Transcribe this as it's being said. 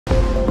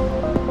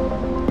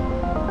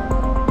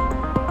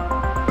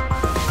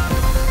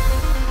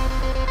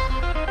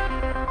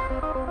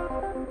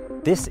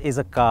This is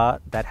a car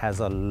that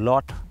has a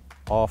lot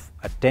of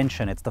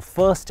attention. It's the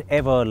first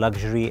ever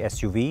luxury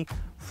SUV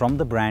from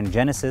the brand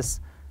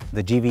Genesis,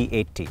 the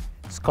GV80.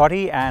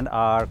 Scotty and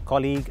our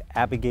colleague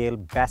Abigail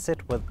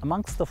Bassett were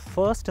amongst the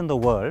first in the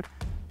world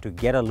to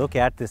get a look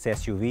at this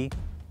SUV.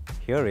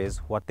 Here is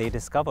what they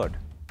discovered.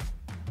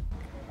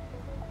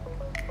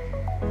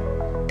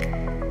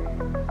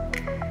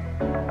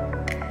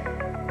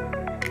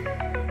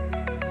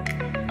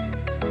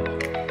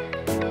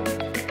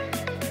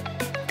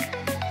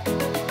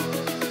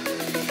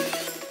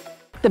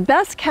 The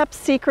best kept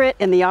secret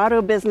in the auto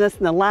business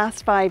in the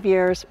last 5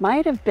 years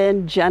might have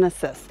been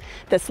Genesis.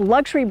 This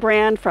luxury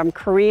brand from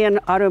Korean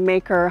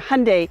automaker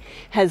Hyundai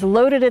has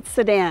loaded its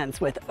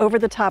sedans with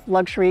over-the-top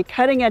luxury,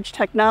 cutting-edge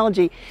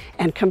technology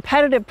and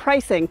competitive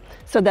pricing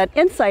so that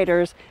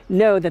insiders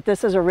know that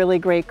this is a really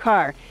great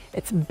car.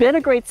 It's been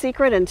a great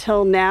secret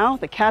until now.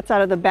 The cat's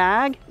out of the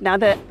bag now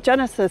that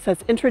Genesis has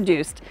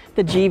introduced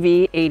the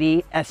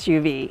GV80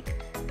 SUV.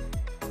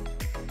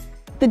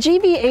 The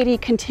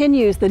GV80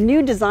 continues the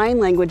new design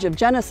language of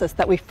Genesis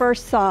that we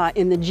first saw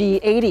in the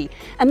G80,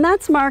 and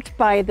that's marked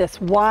by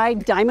this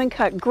wide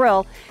diamond-cut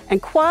grille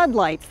and quad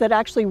lights that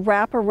actually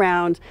wrap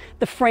around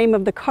the frame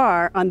of the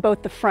car on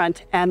both the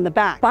front and the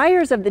back.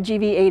 Buyers of the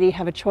GV80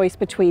 have a choice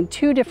between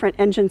two different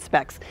engine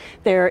specs.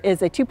 There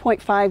is a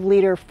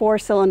 2.5-liter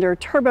four-cylinder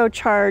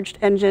turbocharged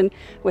engine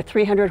with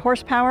 300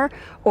 horsepower,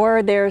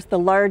 or there's the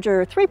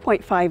larger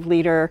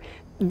 3.5-liter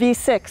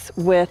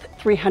V6 with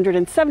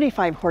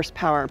 375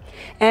 horsepower.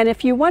 And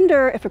if you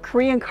wonder if a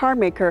Korean car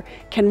maker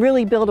can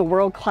really build a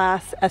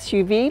world-class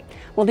SUV,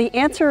 well, the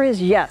answer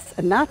is yes.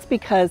 And that's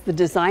because the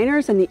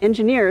designers and the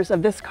engineers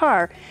of this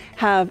car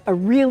have a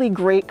really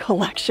great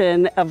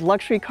collection of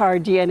luxury car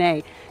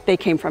DNA. They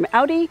came from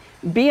Audi,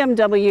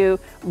 BMW,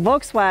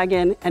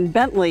 Volkswagen, and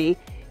Bentley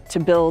to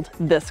build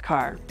this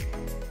car.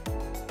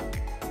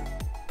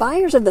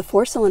 Buyers of the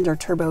four-cylinder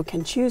turbo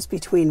can choose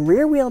between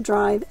rear-wheel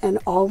drive and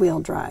all-wheel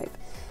drive.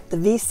 The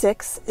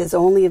V6 is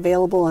only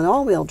available in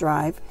all-wheel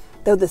drive,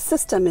 though the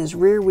system is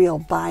rear-wheel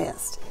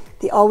biased.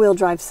 The all-wheel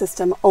drive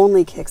system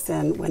only kicks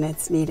in when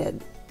it's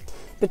needed.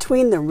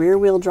 Between the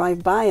rear-wheel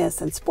drive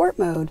bias and sport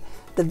mode,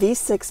 the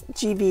V6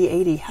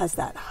 GV80 has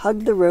that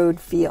hug-the-road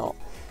feel.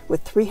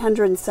 With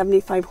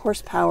 375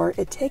 horsepower,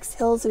 it takes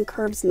hills and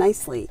curves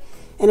nicely,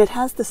 and it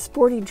has the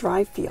sporty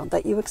drive feel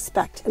that you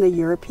expect in a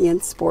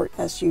European sport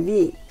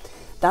SUV.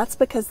 That's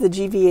because the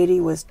GV80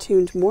 was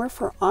tuned more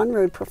for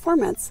on-road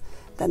performance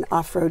than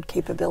off-road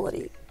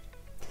capability.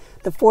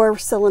 The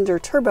four-cylinder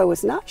turbo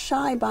is not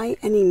shy by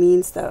any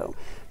means, though.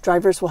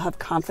 Drivers will have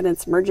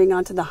confidence merging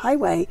onto the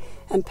highway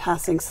and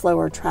passing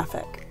slower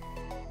traffic.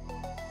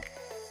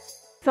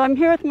 So I'm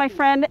here with my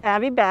friend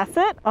Abby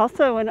Bassett,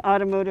 also an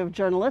automotive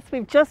journalist.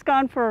 We've just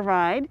gone for a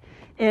ride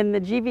in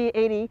the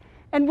GV80.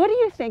 And what do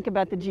you think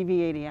about the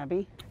GV80,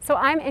 Abby? So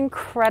I'm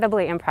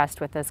incredibly impressed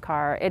with this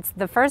car. It's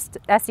the first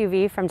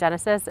SUV from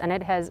Genesis, and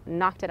it has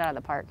knocked it out of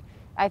the park.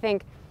 I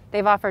think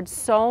they've offered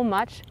so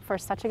much for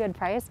such a good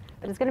price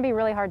that it's going to be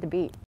really hard to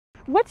beat.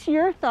 What's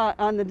your thought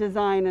on the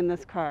design in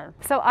this car?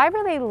 So I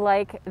really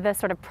like the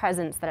sort of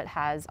presence that it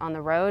has on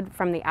the road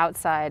from the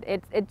outside.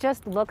 It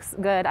just looks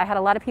good. I had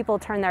a lot of people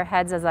turn their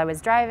heads as I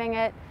was driving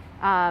it.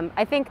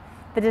 I think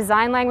the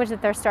design language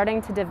that they're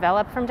starting to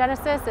develop from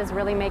Genesis is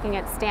really making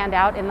it stand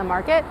out in the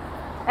market.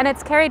 And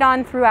it's carried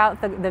on throughout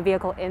the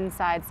vehicle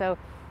inside. So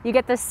you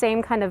get this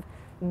same kind of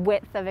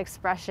width of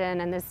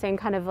expression and this same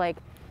kind of like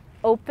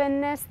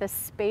openness, the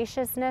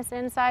spaciousness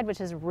inside, which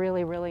is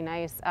really, really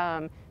nice.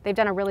 They've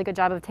done a really good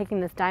job of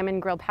taking this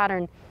diamond grille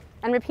pattern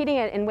and repeating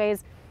it in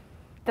ways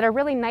that are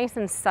really nice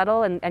and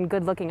subtle and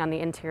good looking on the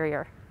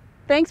interior.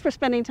 Thanks for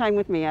spending time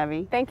with me,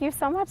 Abby. Thank you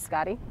so much,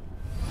 Scotty.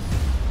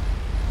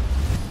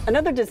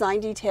 Another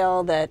design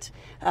detail that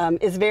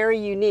is very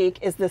unique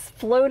is this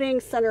floating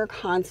center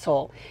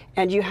console.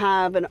 And you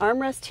have an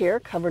armrest here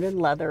covered in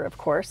leather, of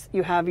course.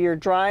 You have your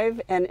drive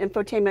and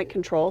infotainment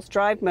controls,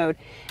 drive mode.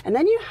 And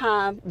then you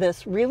have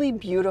this really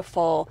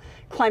beautiful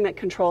climate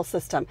control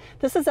system.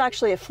 This is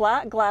actually a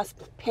flat glass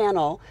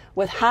panel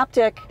with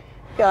haptic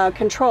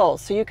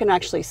controls. So you can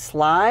actually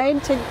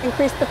slide to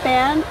increase the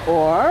fan,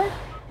 or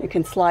you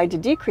can slide to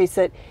decrease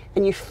it,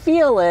 and you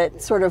feel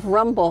it sort of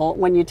rumble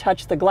when you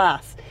touch the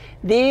glass.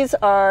 These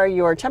are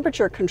your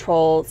temperature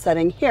control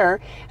setting here.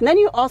 And then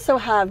you also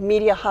have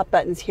media hot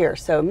buttons here.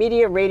 So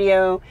media,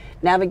 radio,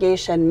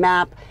 navigation,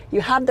 map. You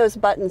have those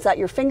buttons at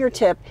your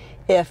fingertip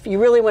if you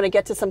really want to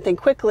get to something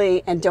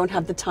quickly and don't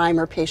have the time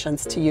or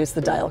patience to use the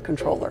dial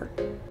controller.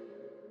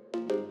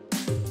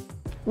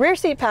 Rear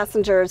seat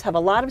passengers have a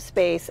lot of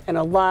space and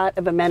a lot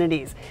of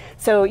amenities.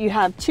 So you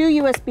have two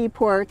USB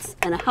ports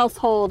and a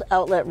household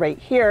outlet right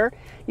here.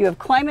 You have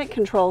climate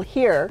control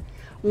here.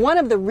 One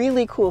of the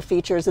really cool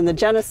features in the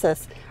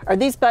Genesis are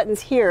these buttons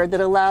here that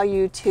allow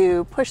you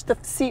to push the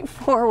seat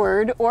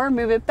forward or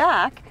move it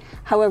back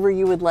however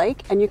you would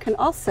like. And you can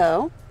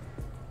also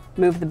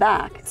move the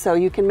back, so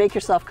you can make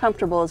yourself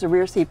comfortable as a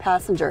rear seat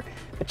passenger.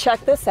 But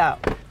check this out.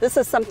 This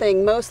is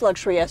something most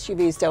luxury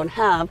SUVs don't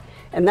have,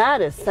 and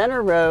that is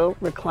center row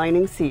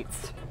reclining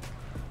seats.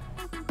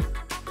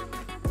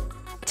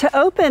 To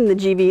open the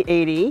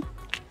GV80,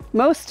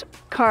 most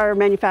car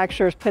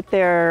manufacturers put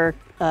their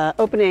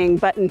opening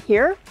button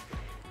here.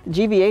 The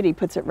GV80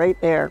 puts it right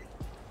there.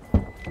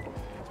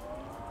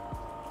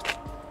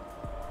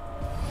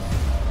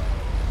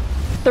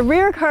 The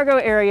rear cargo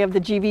area of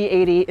the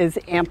GV80 is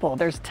ample.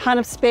 There's a ton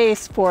of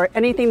space for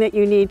anything that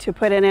you need to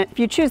put in it. If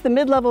you choose the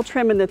mid-level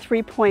trim in the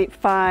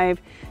 3.5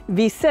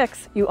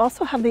 V6, you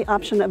also have the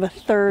option of a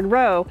third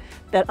row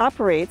that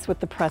operates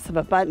with the press of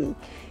a button.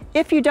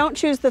 If you don't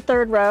choose the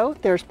third row,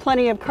 there's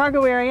plenty of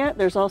cargo area.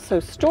 There's also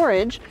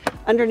storage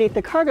underneath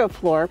the cargo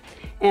floor,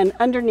 and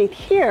underneath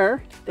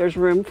here, there's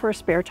room for a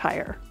spare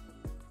tire.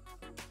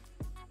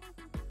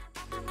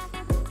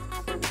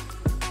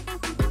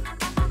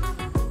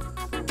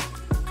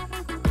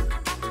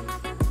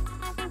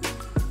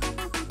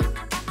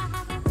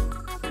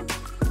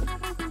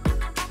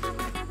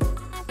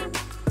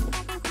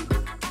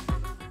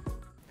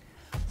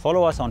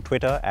 Follow us on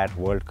Twitter at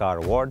World Car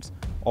Awards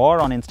or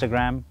on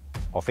Instagram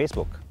or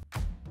Facebook.